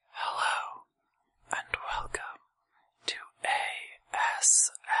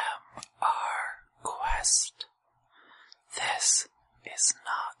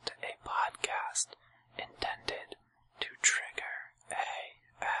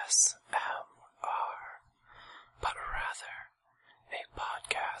but rather a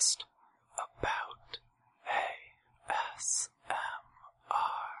podcast about ASMR.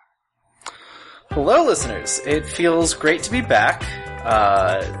 Hello, listeners. It feels great to be back,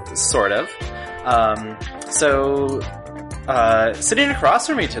 sort of. Sitting across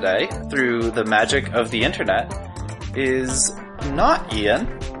from me today, through the magic of the internet, is not Ian,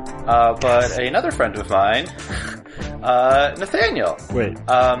 but another friend of mine, Nathaniel. Wait,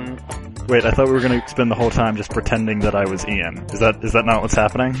 I thought we were going to spend the whole time just pretending that I was Ian. Is that not what's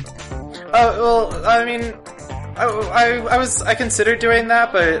happening? I considered doing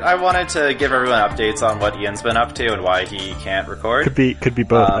that, but I wanted to give everyone updates on what Ian's been up to and why he can't record. Could be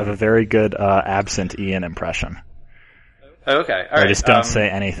both. I have a very good absent Ian impression. Okay, all right. I just don't say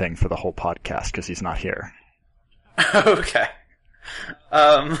anything for the whole podcast because he's not here. Okay.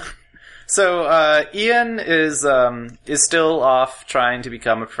 Ian is still off trying to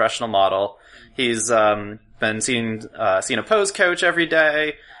become a professional model. He's been seeing a pose coach every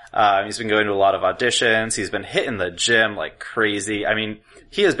day. He's been going to a lot of auditions. He's been hitting the gym like crazy. I mean,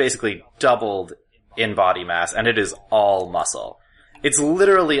 he has basically doubled in body mass, and it is all muscle. It's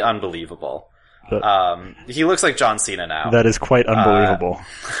literally unbelievable. He looks like John Cena now. That is quite unbelievable.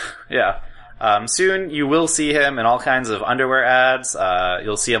 Yeah. Soon you will see him in all kinds of underwear ads.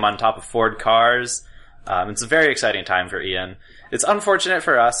 You'll see him on top of Ford cars. It's a very exciting time for Ian. It's unfortunate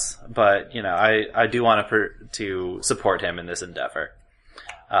for us, but, I do want to support him in this endeavor.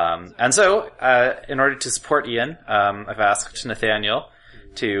 In order to support Ian, I've asked Nathaniel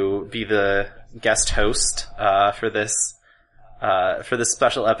to be the guest host, for this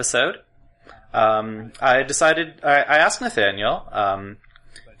special episode. I asked Nathaniel,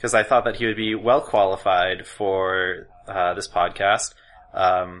 because I thought that he would be well qualified for this podcast,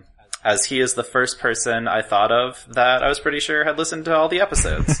 as he is the first person I thought of that I was pretty sure had listened to all the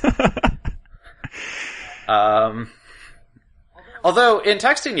episodes. Although, in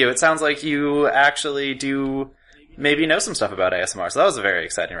texting you, it sounds like you actually do maybe know some stuff about ASMR, so that was a very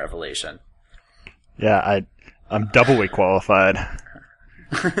exciting revelation. Yeah, I'm doubly qualified.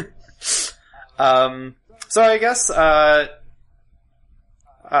 So I guess, I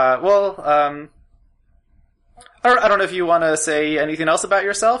don't know if you want to say anything else about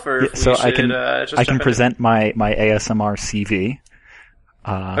yourself, or if we should, I can present my ASMR CV.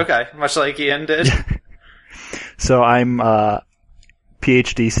 Okay, much like Ian did. So I'm a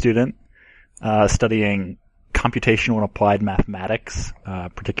PhD student, studying computational and applied mathematics,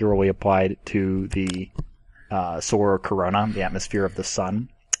 particularly applied to the solar corona, the atmosphere of the sun,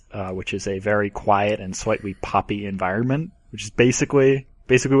 which is a very quiet and slightly poppy environment, which is basically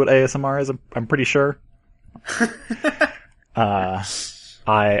what ASMR is, I'm pretty sure. I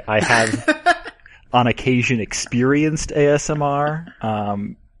have on occasion experienced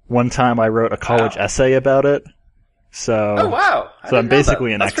ASMR. One time I wrote a college essay about it. So, oh wow! So I'm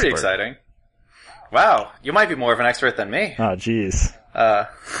basically an expert. That's pretty exciting. Wow, you might be more of an expert than me. Oh jeez.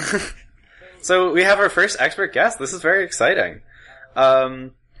 So we have our first expert guest. This is very exciting.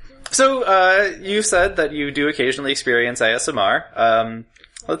 You said that you do occasionally experience ASMR.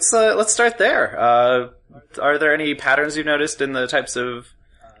 Let's start there. Are there any patterns you've noticed in the types of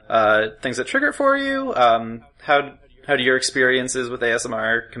things that trigger it for you? How do your experiences with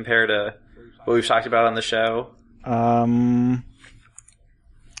ASMR compare to what we've talked about on the show? So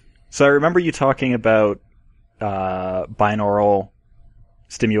I remember you talking about binaural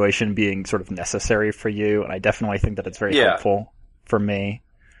stimulation being sort of necessary for you, and I definitely think that it's very helpful for me.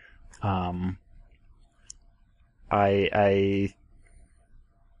 I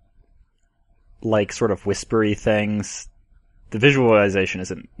like sort of whispery things. The visualization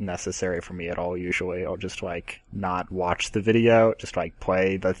isn't necessary for me at all usually. I'll just not watch the video, just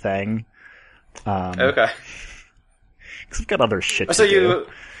play the thing. Okay. Because I've got other shit to do.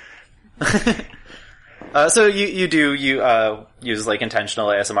 You do use intentional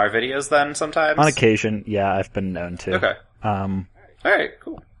ASMR videos then sometimes? On occasion, yeah, I've been known to. Okay. Alright,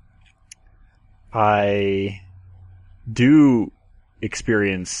 cool. I do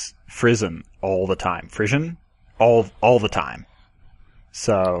experience frisson all the time. Frisson? All the time.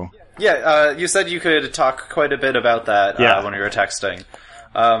 So... Yeah, you said you could talk quite a bit about that when we were texting.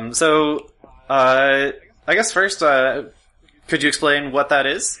 I guess first, could you explain what that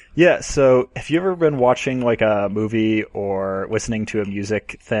is? Yeah, so have you ever been watching a movie or listening to a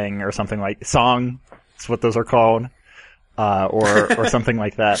music thing or something song? That's what those are called. Or something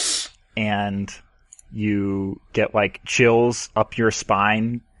like that. And you get chills up your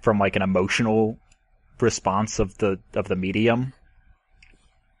spine from an emotional response of the medium.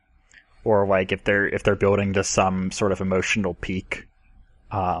 Or if they're building to some sort of emotional peak,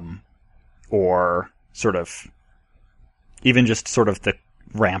 or sort of even just sort of the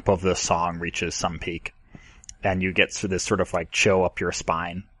ramp of the song reaches some peak, and you get this sort of like chill up your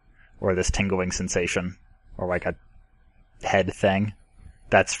spine, or this tingling sensation, or like a head thing.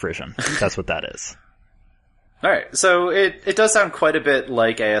 That's frisson. That's what that is. Alright, so it does sound quite a bit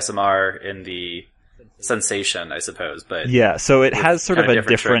like ASMR in the sensation, I suppose, but... Yeah, so it has sort of a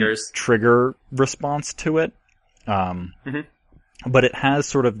different trigger response to it. But it has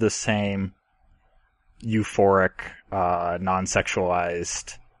sort of the same euphoric,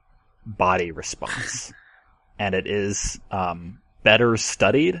 non-sexualized body response. And it is better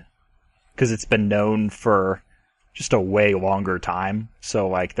studied, because it's been known for just a way longer time. So,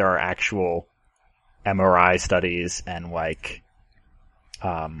 like, there are actual MRI studies and, like,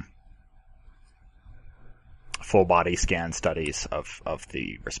 full body scan studies of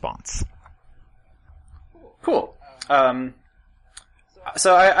the response. Cool.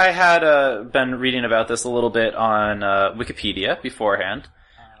 So I had been reading about this a little bit on Wikipedia beforehand.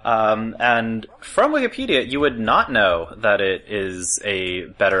 And from Wikipedia, you would not know that it is a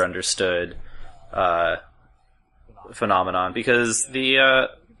better understood phenomenon, because the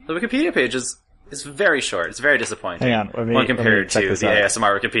Wikipedia page is very short. It's very disappointing when compared to the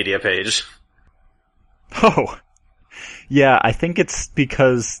ASMR Wikipedia page. Oh. Yeah, I think it's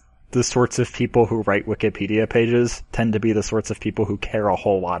because the sorts of people who write Wikipedia pages tend to be the sorts of people who care a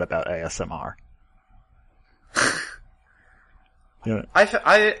whole lot about ASMR. Yeah.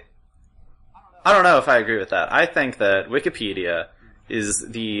 I don't know if I agree with that. I think that Wikipedia is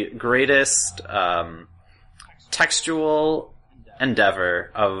the greatest textual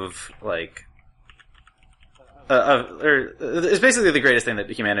endeavor of, like, it's basically the greatest thing that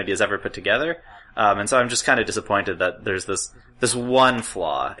humanity has ever put together. And so I'm just kind of disappointed that there's this one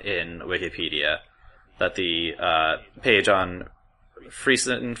flaw in Wikipedia, that the page on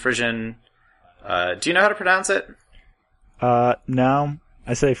frisson, do you know how to pronounce it? No.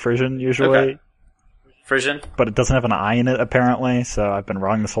 I say frisson usually. Okay. Frisson? But it doesn't have an I in it, apparently, so I've been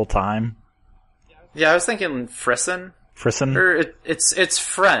wrong this whole time. Yeah, I was thinking frisson. Frisson? Or it's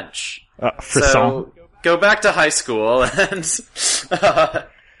French. Frisson. So go back to high school and...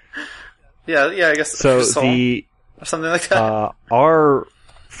 yeah, I guess so frisson, the or something like that. Our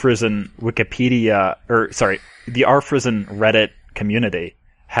frisson Wikipedia, the our frisson Reddit community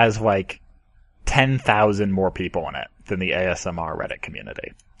has like 10,000 more people in it than the ASMR Reddit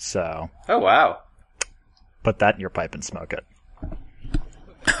community. So. Oh wow. Put that in your pipe and smoke it.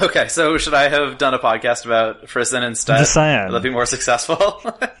 Okay, so should I have done a podcast about frisson instead? Just saying. Will that be more successful?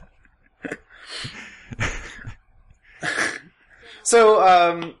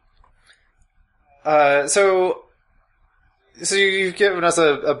 So you've given us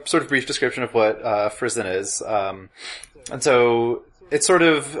a sort of brief description of what frisson is, and so it's sort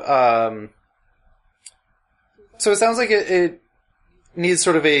of so it sounds like it needs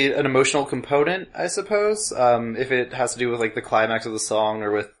sort of an emotional component, I suppose. If it has to do with like the climax of the song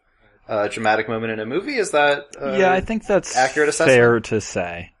or with a dramatic moment in a movie, is that yeah? I think that's accurate assessment? Fair to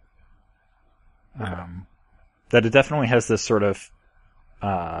say. That it definitely has this sort of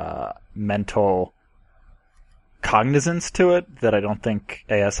mental cognizance to it that I don't think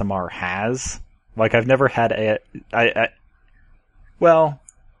ASMR has. Like, I've never had well,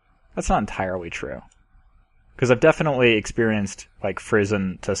 that's not entirely true. Because I've definitely experienced, like,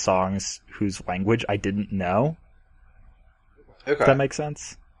 frisson to songs whose language I didn't know. Okay. Does that make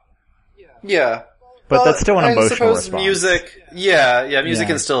sense? Yeah. But that's still an emotional response. Music, music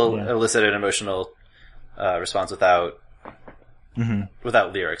can still elicit an emotional response without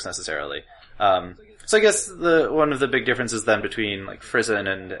lyrics necessarily. So I guess one of the big differences then between like frisson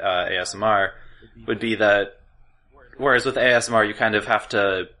and ASMR would be that whereas with ASMR you kind of have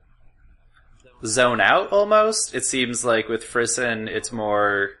to zone out almost. It seems like with frisson it's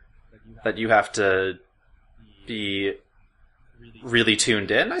more that you have to be really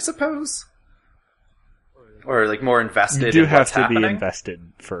tuned in, I suppose. Or like more invested in what's happening. You do have to be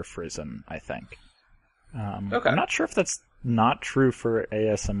invested for frisson, I think. Okay. I'm not sure if that's not true for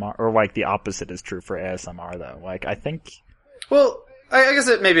ASMR, or like the opposite is true for ASMR though. Like, I think... Well, I guess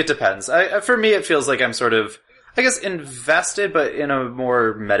maybe it depends. For me it feels like I'm sort of, I guess, invested, but in a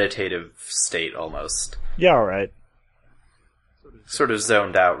more meditative state almost. Yeah, alright. Sort of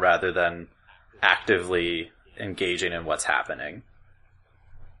zoned out rather than actively engaging in what's happening.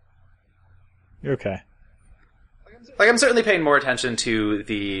 Okay. Like, I'm certainly paying more attention to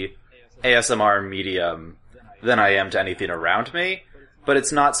the ASMR medium than I am to anything around me, but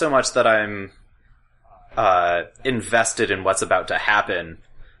it's not so much that I'm invested in what's about to happen.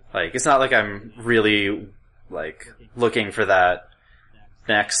 Like, it's not like I'm really, like, looking for that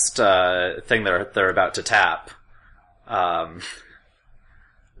next thing they're about to tap,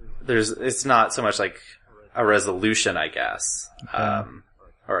 it's not so much like a resolution, I guess,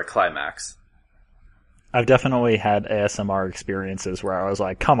 or a climax. I've definitely had ASMR experiences where I was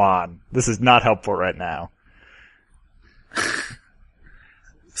like, come on, this is not helpful right now.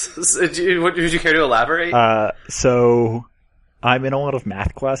 Would you care to elaborate? So I'm in a lot of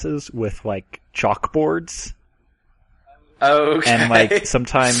math classes with like chalkboards. Okay. And like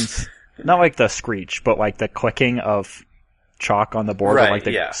sometimes, not like the screech, but like the clicking of chalk on the board, right, or like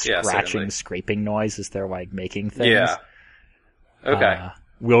the scratching, scraping noise as they're like making things. Yeah. Okay.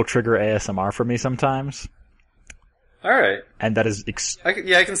 Will trigger ASMR for me sometimes. Alright. And that is... I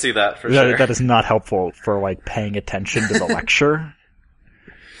can see that for sure. That is not helpful for like paying attention to the lecture.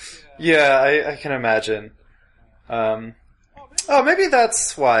 Yeah, I can imagine. Maybe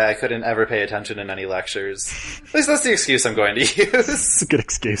that's why I couldn't ever pay attention in any lectures. At least that's the excuse I'm going to use. It's a good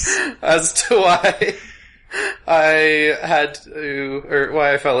excuse. As to why I had to, or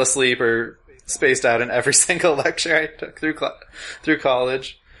why I fell asleep or spaced out in every single lecture I took through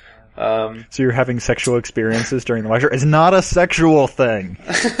college. So you're having sexual experiences during the lecture? It's not a sexual thing.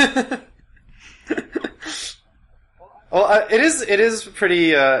 Well, it is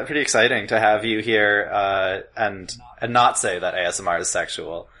pretty exciting to have you here, and not say that ASMR is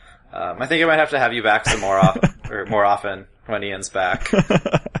sexual. I think I might have to have you back some more often when Ian's back.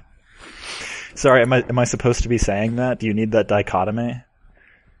 Sorry, am I supposed to be saying that? Do you need that dichotomy?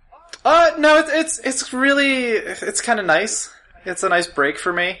 No, it's really, it's kind of nice. It's a nice break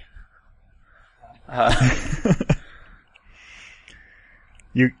for me.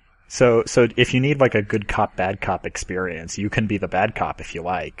 So if you need like a good cop, bad cop experience, you can be the bad cop if you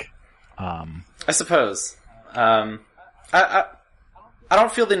like. I suppose. I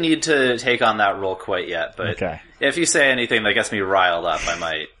don't feel the need to take on that role quite yet, but okay. If you say anything that gets me riled up, I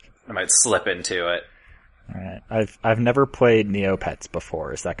might slip into it. Alright. I've never played Neopets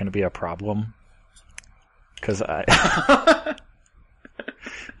before. Is that going to be a problem? Because I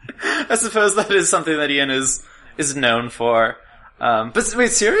suppose that is something that Ian is known for. But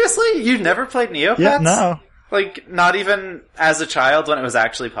wait, seriously? You never played Neopets? Yeah, no. Like, not even as a child when it was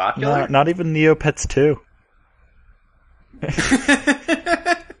actually popular? No, not even Neopets 2.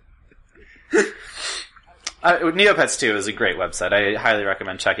 Neopets 2 is a great website. I highly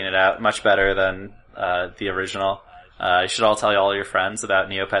recommend checking it out. Much better than the original. You should all tell all your friends about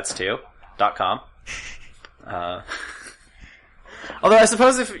neopets2.com. Although I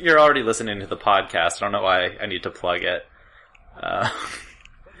suppose if you're already listening to the podcast, I don't know why I need to plug it.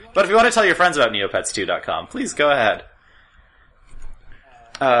 But if you want to tell your friends about neopets2.com, please go ahead.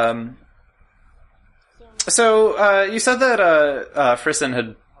 So you said that frisson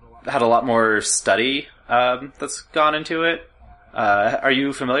had a lot more study that's gone into it. Are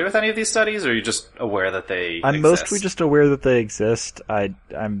you familiar with any of these studies, or are you just aware that they exist? I'm mostly just aware that they exist. I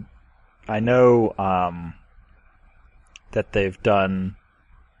know that they've done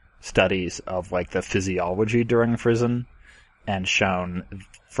studies of like the physiology during frisson and shown,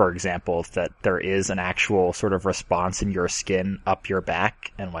 for example, that there is an actual sort of response in your skin up your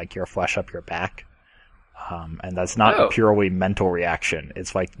back and like your flesh up your back. And that's not a purely mental reaction.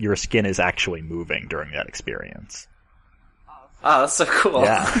 It's like your skin is actually moving during that experience. Oh, that's so cool.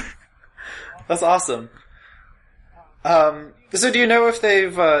 Yeah. That's awesome. So do you know if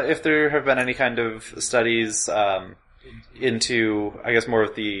if there have been any kind of studies, into, I guess, more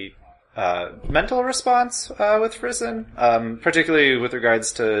of the, mental response, with frisson? Particularly with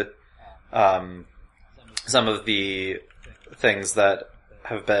regards to, some of the things that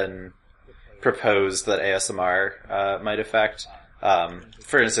have been proposed that ASMR, might affect.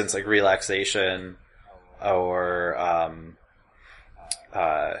 For instance, like relaxation, or,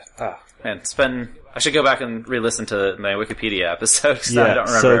 I should go back and re-listen to my Wikipedia episode because I don't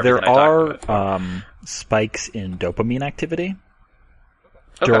remember so there everything are spikes in dopamine activity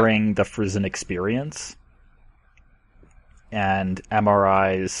during the frisson experience, and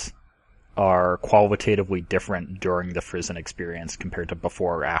MRIs are qualitatively different during the frisson experience compared to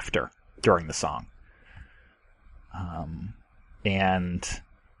before or after during the song. And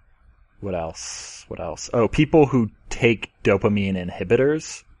what else? Oh, people who take dopamine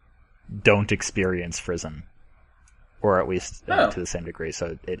inhibitors don't experience frisson, or at least to the same degree.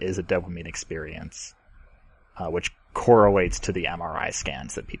 So it is a dopamine experience, which correlates to the MRI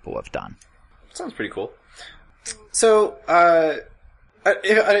scans that people have done. Sounds pretty cool. So, I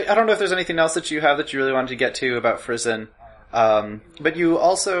don't know if there's anything else that you have that you really wanted to get to about frisson, but you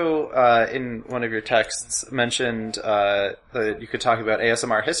also, in one of your texts, mentioned that you could talk about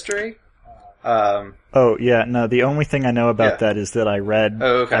ASMR history. Oh yeah, no. The only thing I know about that is that I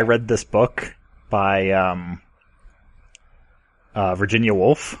read this book by Virginia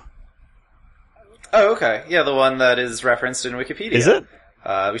Woolf. Oh, okay. Yeah, the one that is referenced in Wikipedia. Is it?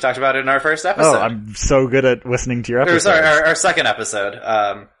 We talked about it in our first episode. Oh, I'm so good at listening to your episodes. Sorry, our second episode.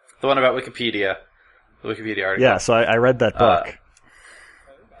 The one about Wikipedia. The Wikipedia article. Yeah, so I read that book.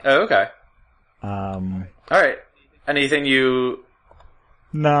 Oh, okay. Alright. Anything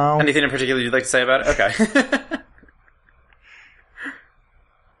No. Anything in particular you'd like to say about it? Okay.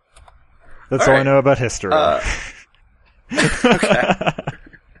 That's all I know about history. Okay.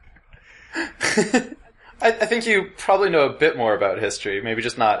 I think you probably know a bit more about history, maybe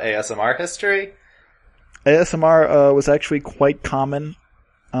just not ASMR history. ASMR was actually quite common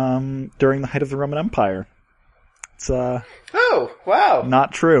during the height of the Roman Empire. It's oh, wow.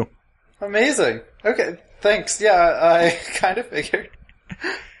 Not true. Amazing. Okay, thanks. Yeah, I kind of figured.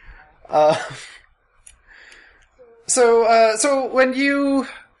 So when you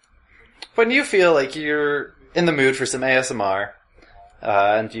feel like you're in the mood for some ASMR,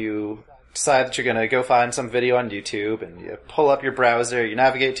 and you decide that you're gonna go find some video on YouTube, and you pull up your browser, you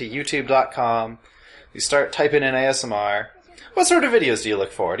navigate to youtube.com, you start typing in ASMR, what sort of videos do you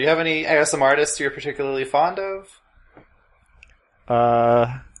look for? Do you have any ASMR artists you're particularly fond of?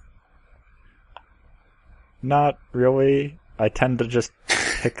 Not really. I tend to just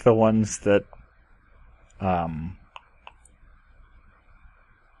pick the ones that, I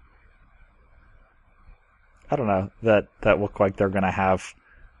don't know, that look like they're gonna have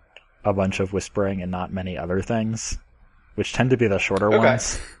a bunch of whispering and not many other things, which tend to be the shorter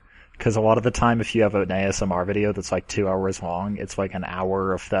ones. Because a lot of the time, if you have an ASMR video that's like 2 hours long, it's like an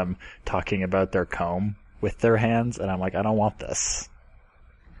hour of them talking about their comb with their hands, and I'm like, I don't want this.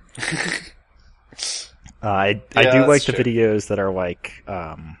 I do like the videos that are like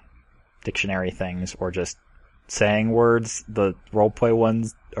dictionary things or just saying words. The roleplay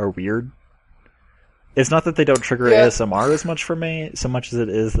ones are weird. It's not that they don't trigger ASMR as much for me, so much as it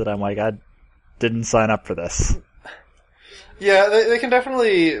is that I'm like, I didn't sign up for this. Yeah, they can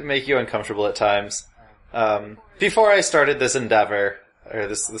definitely make you uncomfortable at times. Before I started this endeavor, or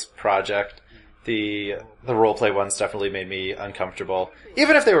this project, the roleplay ones definitely made me uncomfortable.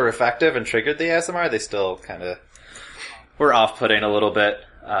 Even if they were effective and triggered the ASMR, they still kind of were off-putting a little bit.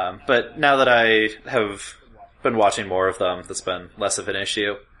 But now that I have been watching more of them, that's been less of an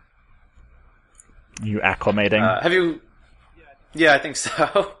issue. You acclimating? Have you... Yeah, I think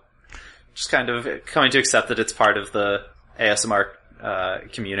so. Just kind of coming to accept that it's part of the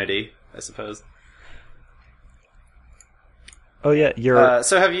ASMR community, I suppose. Oh yeah,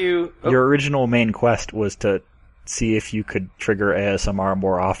 so have you... Your original main quest was to see if you could trigger ASMR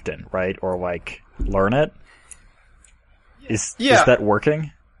more often, right? Or like learn it? Is that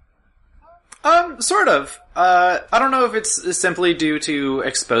working? Sort of. I don't know if it's simply due to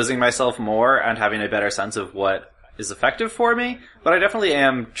exposing myself more and having a better sense of what is effective for me, but I definitely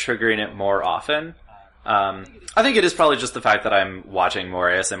am triggering it more often. I think it is probably just the fact that I'm watching more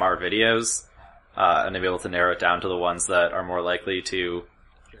ASMR videos, and I'm able to narrow it down to the ones that are more likely to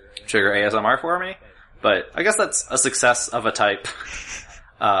trigger ASMR for me. But I guess that's a success of a type.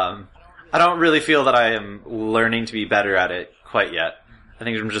 I don't really feel that I am learning to be better at it quite yet. I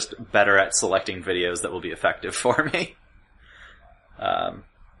think I'm just better at selecting videos that will be effective for me.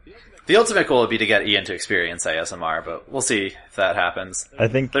 The ultimate goal would be to get Ian to experience ASMR, but we'll see if that happens. I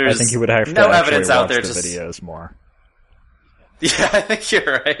think you would have to no actually evidence watch out there the to videos more. Yeah, I think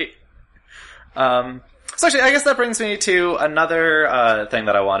you're right. So actually, I guess that brings me to another thing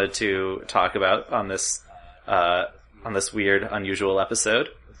that I wanted to talk about on this weird, unusual episode.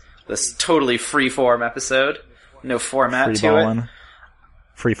 This totally free-form episode. No format to it.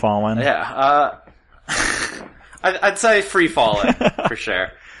 Free-falling. Yeah, I'd say free-falling, for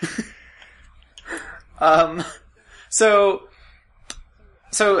sure. So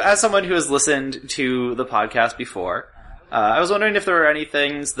as someone who has listened to the podcast before, I was wondering if there were any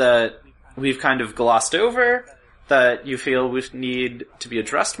things that we've kind of glossed over that you feel we need to be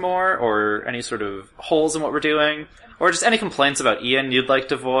addressed more, or any sort of holes in what we're doing, or just any complaints about Ian you'd like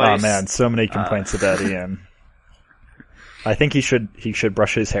to voice. Oh man, so many complaints about Ian. I think he should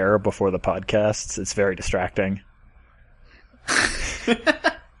brush his hair before the podcasts. It's very distracting.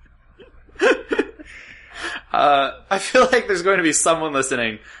 I feel like there's going to be someone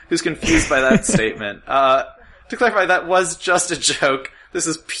listening who's confused by that statement. To clarify, that was just a joke. This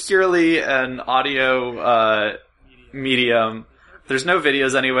is purely an audio medium. There's no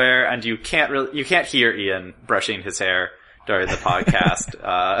videos anywhere, and you can't hear Ian brushing his hair during the podcast.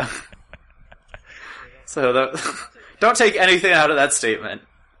 So don't take anything out of that statement.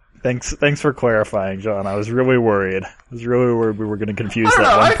 Thanks for clarifying, John. I was really worried. We were going to confuse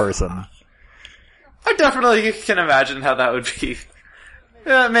that one person. I definitely can imagine how that would be.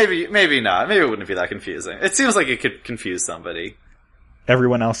 Maybe not. Maybe it wouldn't be that confusing. It seems like it could confuse somebody.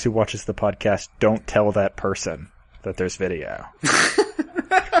 Everyone else who watches the podcast, don't tell that person that there's video.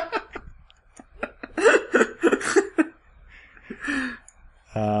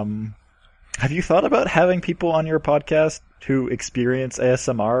 Have you thought about having people on your podcast who experience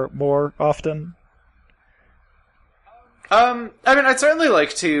ASMR more often? I mean, I'd certainly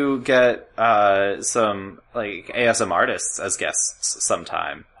like to get some like ASM artists as guests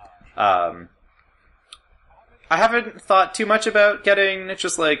sometime. I haven't thought too much about getting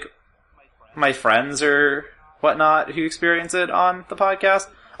just like my friends or whatnot who experience it on the podcast.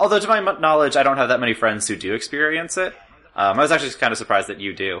 Although, to my knowledge, I don't have that many friends who do experience it. I was actually kind of surprised that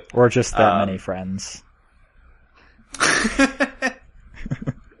you do. Or just that many friends.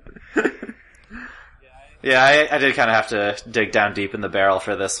 Yeah, I did kind of have to dig down deep in the barrel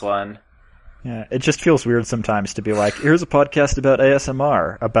for this one. Yeah, it just feels weird sometimes to be like, here's a podcast about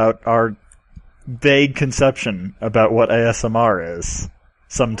ASMR, about our vague conception about what ASMR is,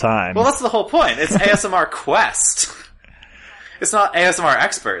 sometimes. Well, that's the whole point. It's ASMR Quest. It's not ASMR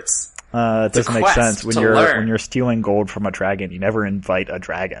experts. It doesn't make sense. When you're stealing gold from a dragon, you never invite a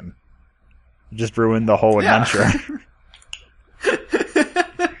dragon. You just ruin the whole adventure.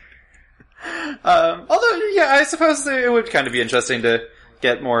 Although, yeah, I suppose it would kind of be interesting to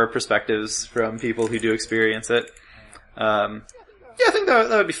get more perspectives from people who do experience it. Yeah, I think that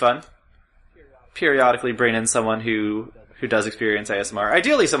would be fun. Periodically bring in someone who does experience ASMR.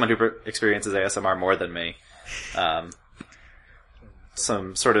 Ideally, someone who experiences ASMR more than me.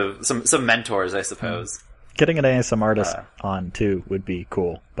 Some mentors, I suppose. Getting an ASMR artist on, too, would be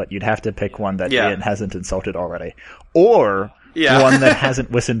cool. But you'd have to pick one that Ian hasn't insulted already. Or one that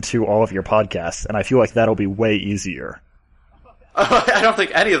hasn't listened to all of your podcasts, and I feel like that'll be way easier. Oh, I don't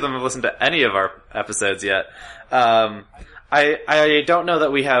think any of them have listened to any of our episodes yet. I don't know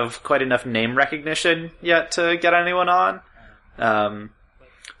that we have quite enough name recognition yet to get anyone on.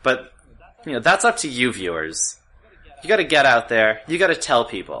 But, that's up to you viewers. You gotta get out there. You gotta tell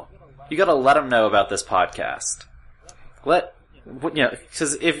people. You gotta let them know about this podcast.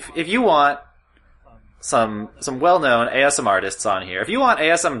 Because if you want some well-known ASM artists on here, if you want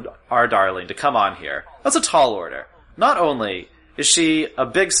ASMR Darling to come on here, that's a tall order. Not only is she a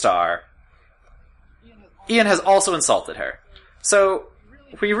big star, Ian has also insulted her. So,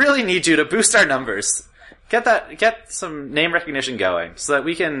 we really need you to boost our numbers. Get some name recognition going, so that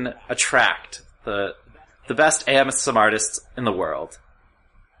we can attract the best ASM artists in the world.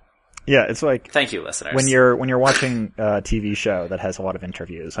 Yeah, it's like... Thank you, listeners. When you're watching a TV show that has a lot of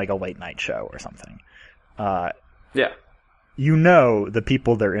interviews, like a late night show or something, the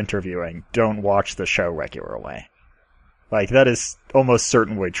people they're interviewing don't watch the show regularly. Like, that is almost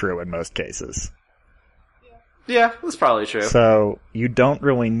certainly true in most cases. Yeah, that's probably true. So, you don't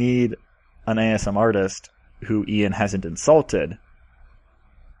really need an ASM artist who Ian hasn't insulted,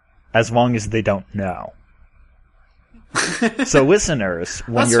 as long as they don't know. So listeners,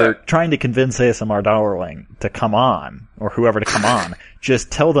 when you're trying to convince ASMR Darling to come on, or whoever to come on, just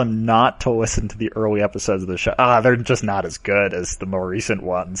tell them not to listen to the early episodes of the show. They're just not as good as the more recent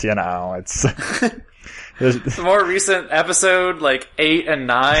ones, it's... The more recent episode, like 8 and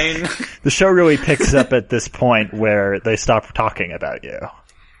 9. The show really picks up at this point where they stop talking about you.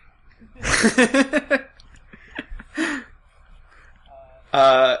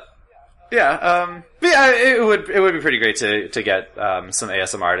 It would be pretty great to get some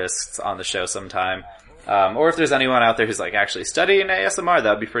ASM artists on the show sometime. Or if there's anyone out there who's like actually studying ASMR,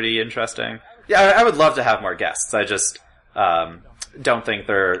 that would be pretty interesting. Yeah, I would love to have more guests. I just don't think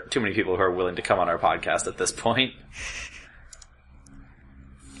there are too many people who are willing to come on our podcast at this point.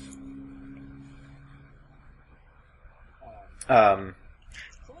 So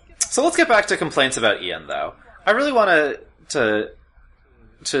let's get back to complaints about Ian, though. I really want to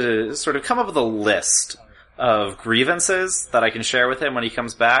sort of come up with a list of grievances that I can share with him when he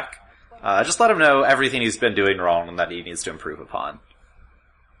comes back. Just let him know everything he's been doing wrong and that he needs to improve upon.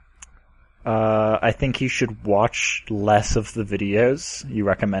 I think he should watch less of the videos you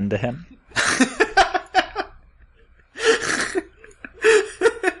recommend to him.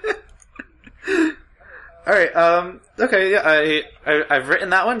 Alright, okay, yeah, I've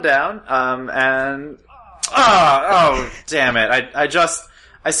written that one down, and... Oh, damn it,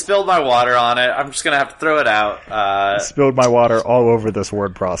 I spilled my water on it. I'm just gonna have to throw it out. Spilled my water all over this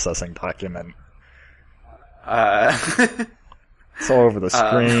word processing document. It's all over the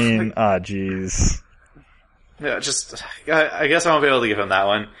screen. Jeez. Yeah, I guess I won't be able to give him that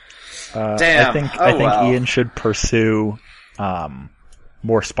one. Damn. I think Ian should pursue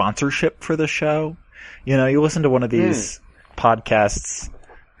more sponsorship for the show. You know, you listen to one of these podcasts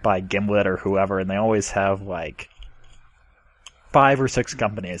by Gimlet or whoever, and they always have like 5 or 6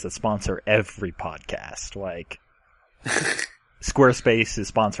 companies that sponsor every podcast. Like Squarespace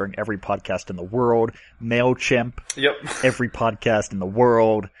is sponsoring every podcast in the world. MailChimp, every podcast in the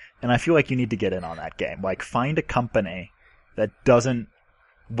world. And I feel like you need to get in on that game. Like, find a company that doesn't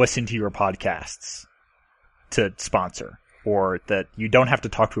listen to your podcasts to sponsor, or that you don't have to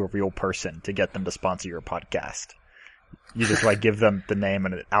talk to a real person to get them to sponsor your podcast. You just like give them the name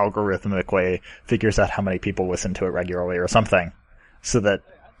and it algorithmically figures out how many people listen to it regularly or something, so that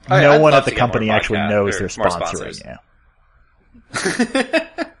no one at the company actually knows they're sponsoring you.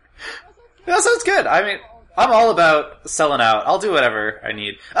 That sounds good. I mean, I'm all about selling out. I'll do whatever I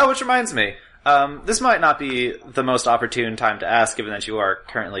need. Oh, which reminds me, this might not be the most opportune time to ask, given that you are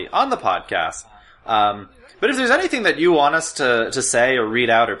currently on the podcast. But if there's anything that you want us to say or read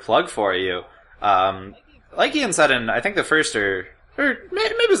out or plug for you, like Ian said in, I think the first or maybe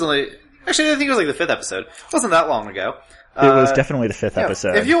it was only, actually I think it was like the 5th episode. It wasn't that long ago. It was definitely the 5th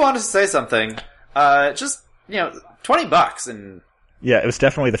episode. If you want us to say something, just, $20 and... Yeah, it was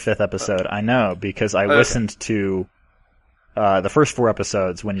definitely the 5th episode. I know, because I listened to the first 4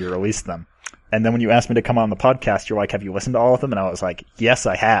 episodes when you released them. And then when you asked me to come on the podcast, you're like, have you listened to all of them? And I was like, yes,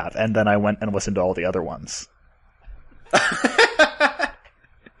 I have. And then I went and listened to all the other ones.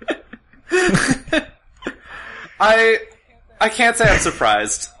 I can't say I'm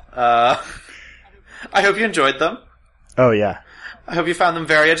surprised. I hope you enjoyed them. Oh, yeah. I hope you found them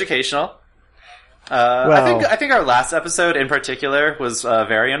very educational. I think our last episode in particular was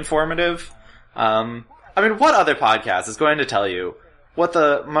very informative. I mean, what other podcast is going to tell you what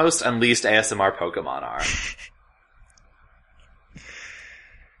the most and least ASMR Pokemon are?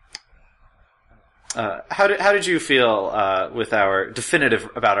 How did you feel with our definitive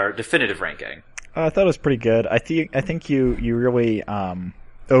ranking? I thought it was pretty good. I think you really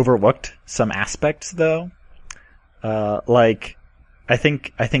overlooked some aspects though. I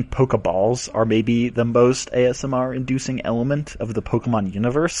think Pokeballs are maybe the most ASMR inducing element of the Pokemon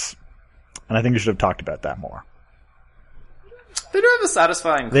universe, and I think we should have talked about that more. They do have a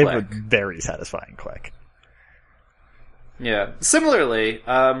satisfying click. They have a very satisfying click. Yeah. Similarly,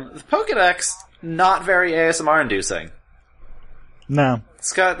 the Pokedex, not very ASMR inducing. No.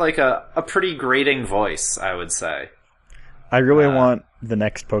 It's got like a pretty grating voice, I would say. I really want the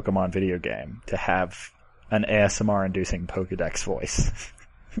next Pokemon video game to have an ASMR-inducing Pokedex voice.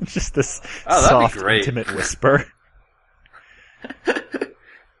 Just this soft, intimate whisper.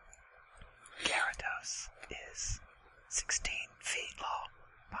 Gyarados is 16 feet long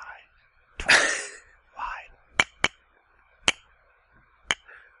by 20 wide.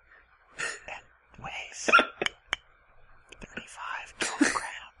 And weighs 35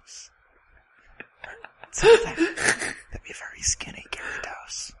 kilograms. Something. That'd be very skinny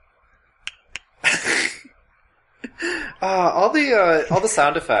Gyarados. All the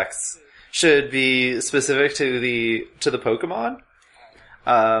sound effects should be specific to the Pokemon.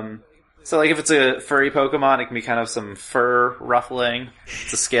 So like if it's a furry Pokemon, it can be kind of some fur ruffling. If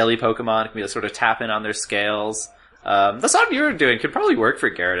it's a scaly Pokemon, it can be a sort of tapping on their scales. The sound you were doing could probably work for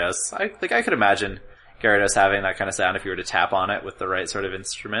Gyarados. I could imagine Gyarados having that kind of sound if you were to tap on it with the right sort of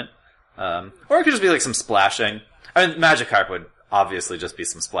instrument. Or it could just be like some splashing. I mean, Magikarp would obviously just be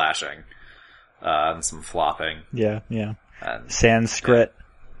some splashing. And some flopping. Yeah. Sanskrit. Yeah.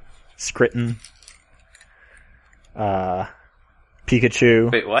 Skritin.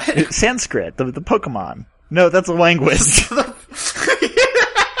 Pikachu. Wait, what? Sanskrit, the Pokemon. No, that's a language.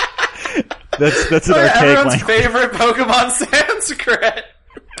 that's an archaic everyone's language. Favorite Pokemon, Sanskrit.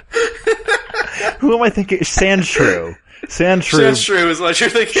 Who am I thinking? Sandshrew. Sandshrew is what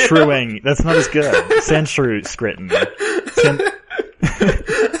you're thinking. Shrewing. That's not as good. Sandshrew Skritin.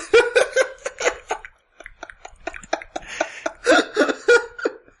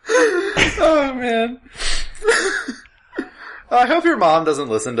 Oh, man. I hope your mom doesn't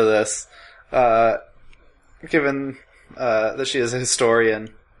listen to this, given that she is a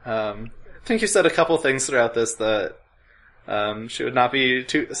historian. I think you said a couple things throughout this that she would not be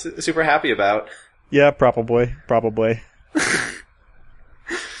too super happy about. Yeah, probably.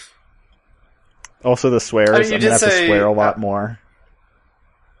 Also the swears. I'm going to have to swear a lot more.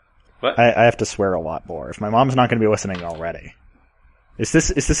 What? I have to swear a lot more. If my mom's not going to be listening already. Is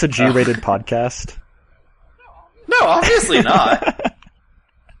this a G-rated podcast? No, obviously not.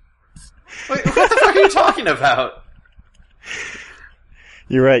 Wait, what the fuck are you talking about?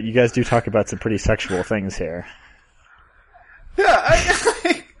 You're right, you guys do talk about some pretty sexual things here. Yeah,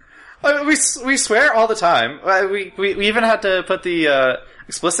 we swear all the time. We even had to put the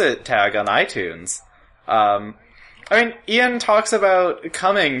explicit tag on iTunes. I mean, Ian talks about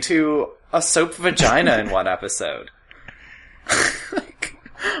coming to a soap vagina in one episode. Like,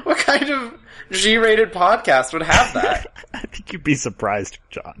 what kind of G-rated podcast would have that? I think you'd be surprised,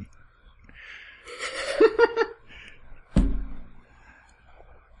 John.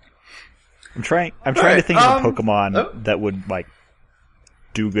 I'm trying to think of a Pokemon that would, like,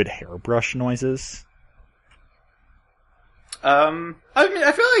 do good hairbrush noises. I mean,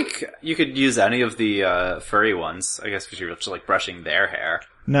 I feel like you could use any of the furry ones, I guess, because you're just, like, brushing their hair.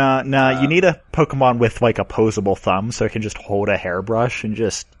 No, you need a Pokemon with, like, opposable thumb, so it can just hold a hairbrush and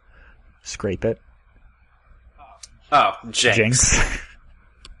just scrape it. Oh, Jinx.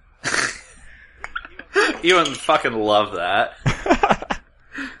 You would fucking love that.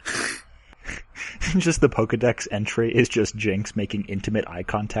 Just the Pokedex entry is just Jinx making intimate eye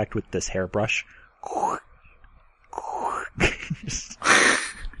contact with this hairbrush.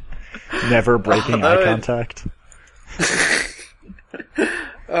 Never breaking eye contact.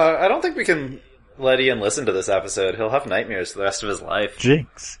 I don't think we can let Ian listen to this episode. He'll have nightmares for the rest of his life.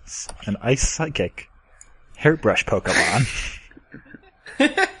 Jinx, an ice psychic hairbrush Pokemon.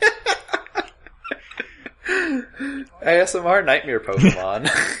 ASMR nightmare Pokemon.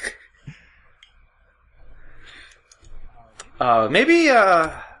 Maybe,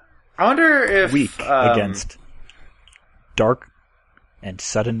 I wonder if... Weak against dark and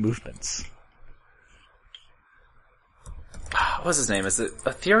sudden movements. What's his name? Is it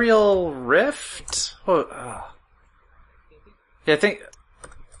Ethereal Rift? Yeah, I think...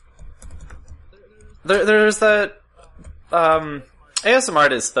 There's that, ASM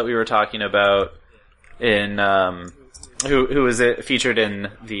artist that we were talking about in, who was it featured in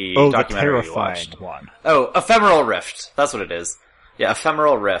the documentary we watched? One. Oh, Ephemeral Rift. That's what it is. Yeah,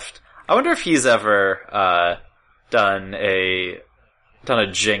 Ephemeral Rift. I wonder if he's ever, done a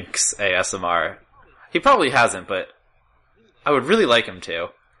Jinx ASMR. He probably hasn't, but I would really like him to.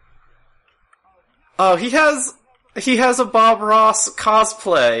 Oh, he has a Bob Ross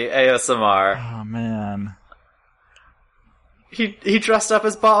cosplay ASMR. Oh man. He dressed up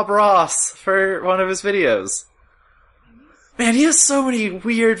as Bob Ross for one of his videos. Man, he has so many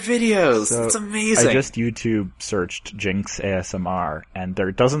weird videos. So it's amazing. I just YouTube searched Jinx ASMR, and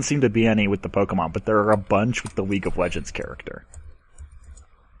there doesn't seem to be any with the Pokemon, but there are a bunch with the League of Legends character.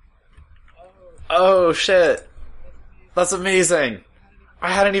 Oh shit. That's amazing.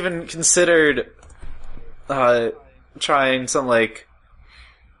 I hadn't even considered trying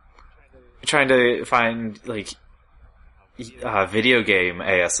to find, like, video game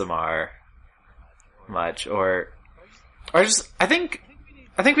ASMR much, or just, I think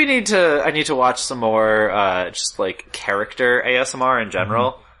I need to watch some more, just, like, character ASMR in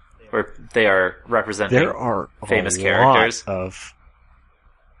general, where they are representing there are famous a characters. Lot of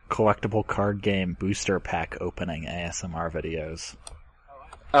collectible card game booster pack opening ASMR videos.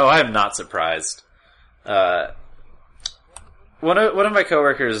 Oh, I am not surprised. One of my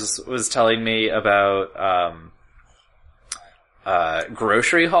coworkers was telling me about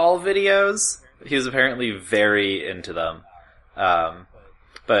grocery haul videos. He was apparently very into them. And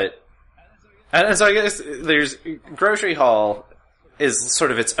so I guess there's grocery haul is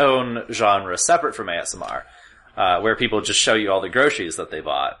sort of its own genre separate from ASMR, where people just show you all the groceries that they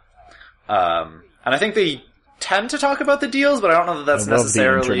bought. And I think they tend to talk about the deals, but I don't know that that's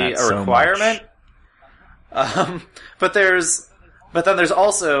necessarily a requirement. But then there's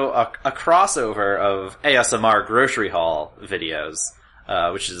also a crossover of ASMR grocery haul videos,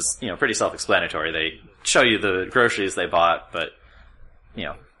 which is, pretty self-explanatory. They show you the groceries they bought, but,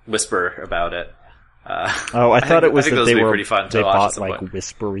 whisper about it. I thought it was that they pretty fun to they watch bought, like,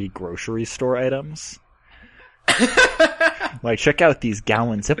 whispery grocery store items. Like, check out these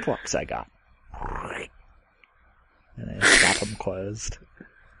gallon Ziplocs I got. And they got them closed.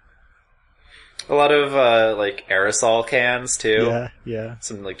 A lot of, like, aerosol cans, too. Yeah.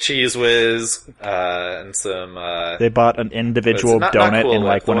 Some, like, Cheese Whiz, and some, they bought an individual donut Cool in,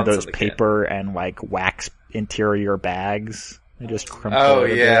 like, one of those in paper and, like, wax interior bags. They just crumpled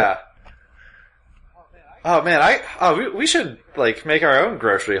it a yeah. bit. Oh, man, we should, like, make our own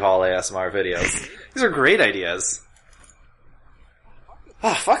grocery haul ASMR videos. These are great ideas.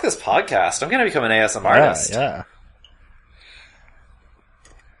 Oh, fuck this podcast. I'm gonna become an ASMR artist. Yeah.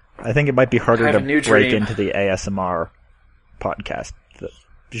 I think it might be harder to break into the ASMR podcast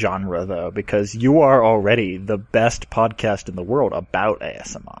genre, though, because you are already the best podcast in the world about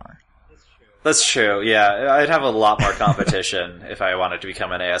ASMR. That's true, yeah. I'd have a lot more competition if I wanted to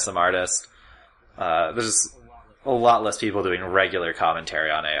become an ASMR artist. There's a lot less people doing regular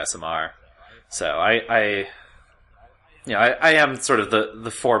commentary on ASMR. So I am sort of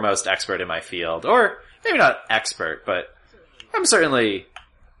the foremost expert in my field, or maybe not expert, but I'm certainly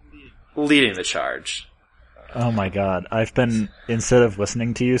leading the charge. Oh my god. I've been, instead of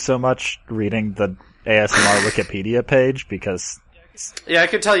listening to you so much, reading the ASMR Wikipedia page because... Yeah, I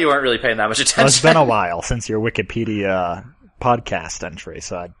could tell you weren't really paying that much attention. Well, it's been a while since your Wikipedia podcast entry,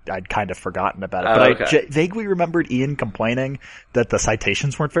 so I'd kind of forgotten about it. But I vaguely remembered Ian complaining that the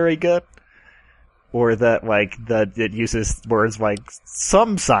citations weren't very good. Or that, that it uses words like,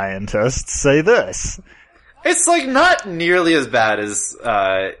 some scientists say this. It's, not nearly as bad as,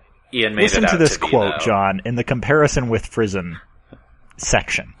 Ian made Listen it out to this be, quote, though. John, in the comparison with frisson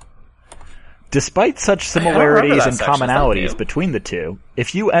section. Despite such similarities and commonalities between the two,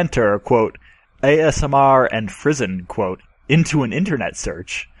 if you enter, quote, ASMR and frisson, quote, into an internet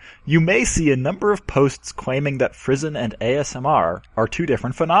search, you may see a number of posts claiming that frisson and ASMR are two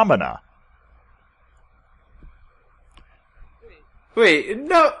different phenomena. Wait,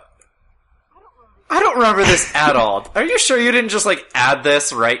 no. I don't remember this at all. Are you sure you didn't just, add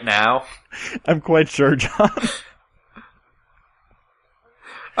this right now? I'm quite sure, John.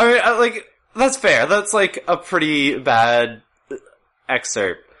 I mean, that's fair. That's, a pretty bad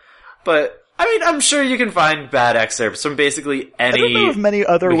excerpt. But, I mean, I'm sure you can find bad excerpts from basically any... I don't know of many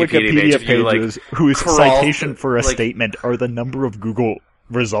other Wikipedia pages whose citation for a statement are the number of Google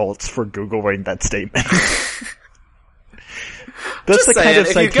results for Googling that statement. That's the kind of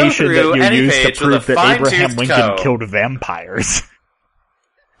citation that you use to prove that Abraham Lincoln killed vampires.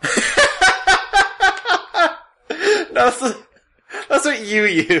 That's what you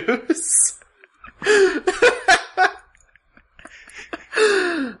use.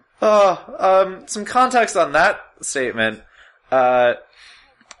 Some context on that statement.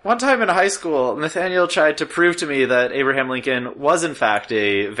 One time in high school, Nathaniel tried to prove to me that Abraham Lincoln was in fact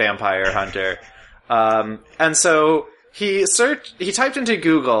a vampire hunter. And so he typed into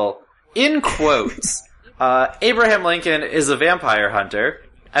Google, in quotes, Abraham Lincoln is a vampire hunter,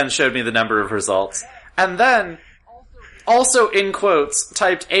 and showed me the number of results. And then, also in quotes,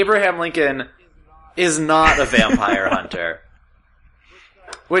 typed Abraham Lincoln is not a vampire hunter.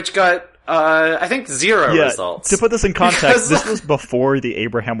 Which got, I think, 0 results. To put this in context, this was before the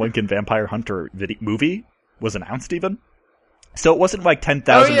Abraham Lincoln Vampire Hunter movie was announced even. So it wasn't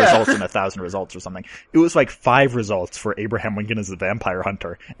 10,000 results and 1,000 results or something. It was 5 results for Abraham Lincoln as a vampire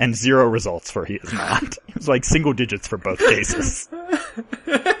hunter, and 0 results for he is not. It was single digits for both cases.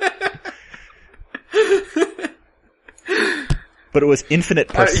 But it was infinite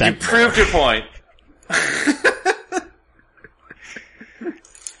percent. You proved your point.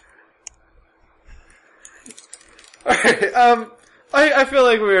 Alright, I feel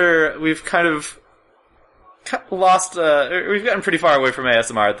like we've kind of lost, we've gotten pretty far away from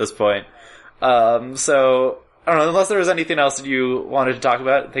ASMR at this point. So, I don't know, unless there was anything else that you wanted to talk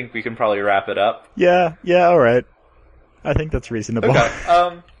about, I think we can probably wrap it up. Yeah, alright. I think that's reasonable.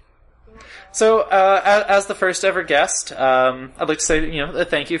 Okay, so, as the first ever guest, I'd like to say,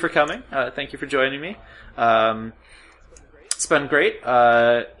 thank you for coming. Thank you for joining me. It's been great.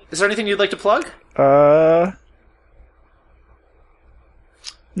 Is there anything you'd like to plug?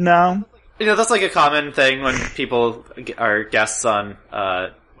 No. That's a common thing when people are guests on,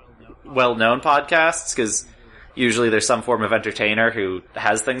 well-known podcasts, because usually there's some form of entertainer who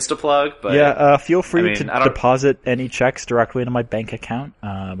has things to plug, but... feel free to deposit any checks directly into my bank account.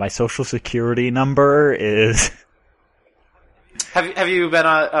 My social security number is... Have you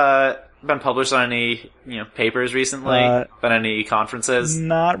been published on any, papers recently? Been any conferences?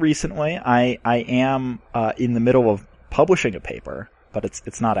 Not recently. I am, in the middle of publishing a paper, but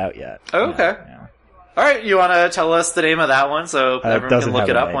it's not out yet. Oh, okay. Yeah. Alright, you want to tell us the name of that one so everyone can look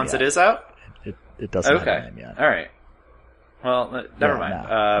it up once it is out? It doesn't have a name yet. Alright. Well, never mind.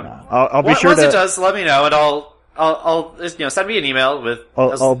 No. I'll be sure once it does, let me know, and I'll send me an email with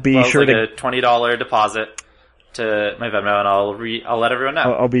I'll be sure to a $20 deposit to my Venmo, and I'll let everyone know.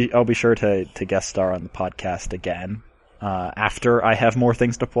 I'll be sure to guest star on the podcast again after I have more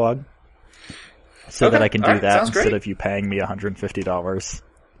things to plug, so that I can do that instead of you paying me $150.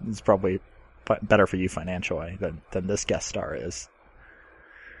 It's probably better for you financially than this guest star is.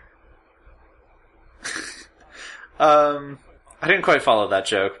 I didn't quite follow that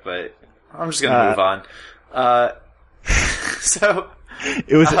joke, but I'm just gonna move on. So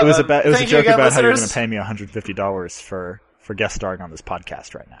it was a joke again, about how you're listeners. going to pay me $150 for guest starring on this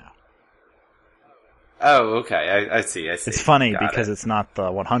podcast right now. Oh, okay. I see. It's funny because it's not the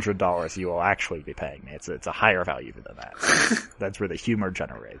 $100 you will actually be paying me. It's a higher value than that. That's where the humor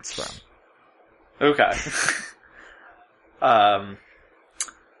generates from. Okay. Thank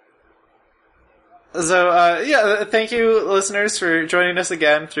you, listeners, for joining us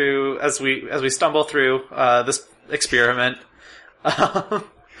again as we stumble through this experiment.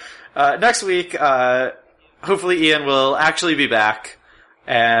 Next week, hopefully Ian will actually be back,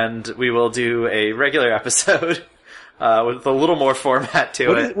 and we will do a regular episode with a little more format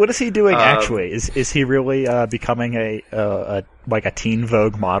to it. What is he doing actually? Is he really becoming a teen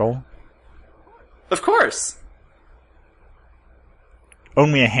Vogue model? Of course.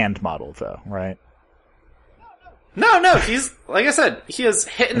 Only a hand model, though, right? No, he's, like I said, he is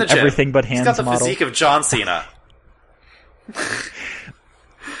hitting the gym. Everything but hands model? He's got the physique of John Cena.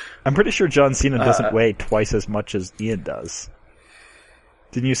 I'm pretty sure John Cena doesn't weigh twice as much as Ian does.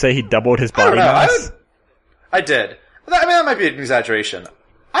 Didn't you say he doubled his body mass? I did. I mean, that might be an exaggeration.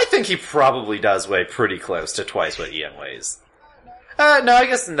 I think he probably does weigh pretty close to twice what Ian weighs. No, I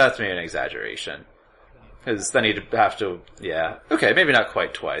guess that's maybe an exaggeration. Because then he'd have to, okay, maybe not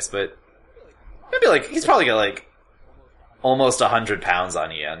quite twice, but maybe he's probably got almost 100 pounds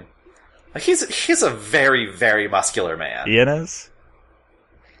on Ian. He's a very, very muscular man. Ian is?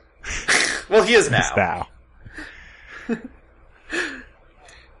 Well, he is now.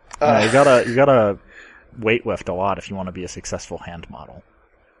 You gotta weight lift a lot if you want to be a successful hand model.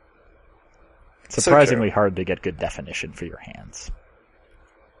 It's surprisingly hard to get good definition for your hands.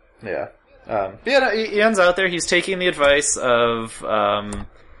 Yeah. Ian's out there. He's taking the advice of, I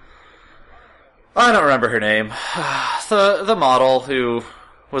don't remember her name. The model who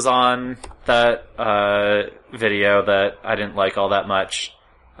was on that, video that I didn't like all that much.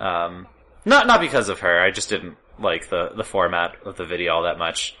 Not because of her. I just didn't like the format of the video all that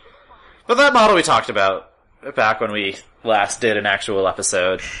much. But that model we talked about back when we last did an actual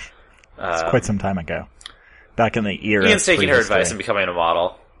episode. It's quite some time ago. Back in the era. Ian's taking her advice and becoming a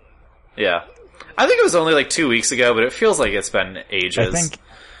model. Yeah. I think it was only 2 weeks ago, but it feels like it's been ages. I think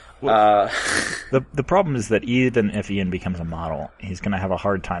the problem is that even if Ian becomes a model, he's going to have a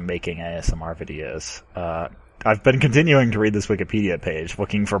hard time making ASMR videos. I've been continuing to read this Wikipedia page,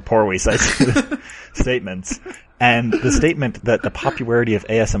 looking for poorly cited statements, and the statement that the popularity of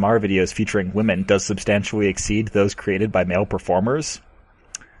ASMR videos featuring women does substantially exceed those created by male performers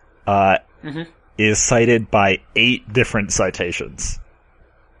is cited by 8 different citations.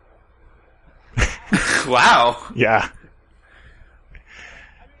 Wow. Yeah.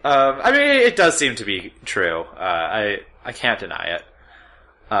 I mean, it does seem to be true. I can't deny it.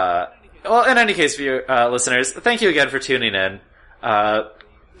 Well, in any case, listeners, thank you again for tuning in.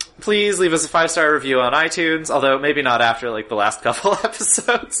 Please leave us a 5-star review on iTunes, although maybe not after the last couple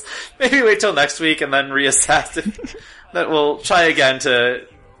episodes. Maybe wait till next week and then reassess it. That we'll try again to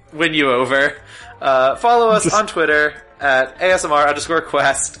win you over. Follow us on Twitter at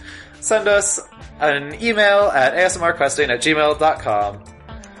ASMR_quest. Send us an email at asmrquesting@gmail.com.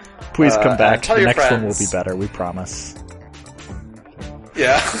 Please come back. The next friends. one will be better, we promise.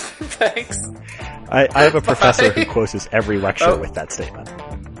 Yeah, thanks. I have a professor who closes every lecture with that statement.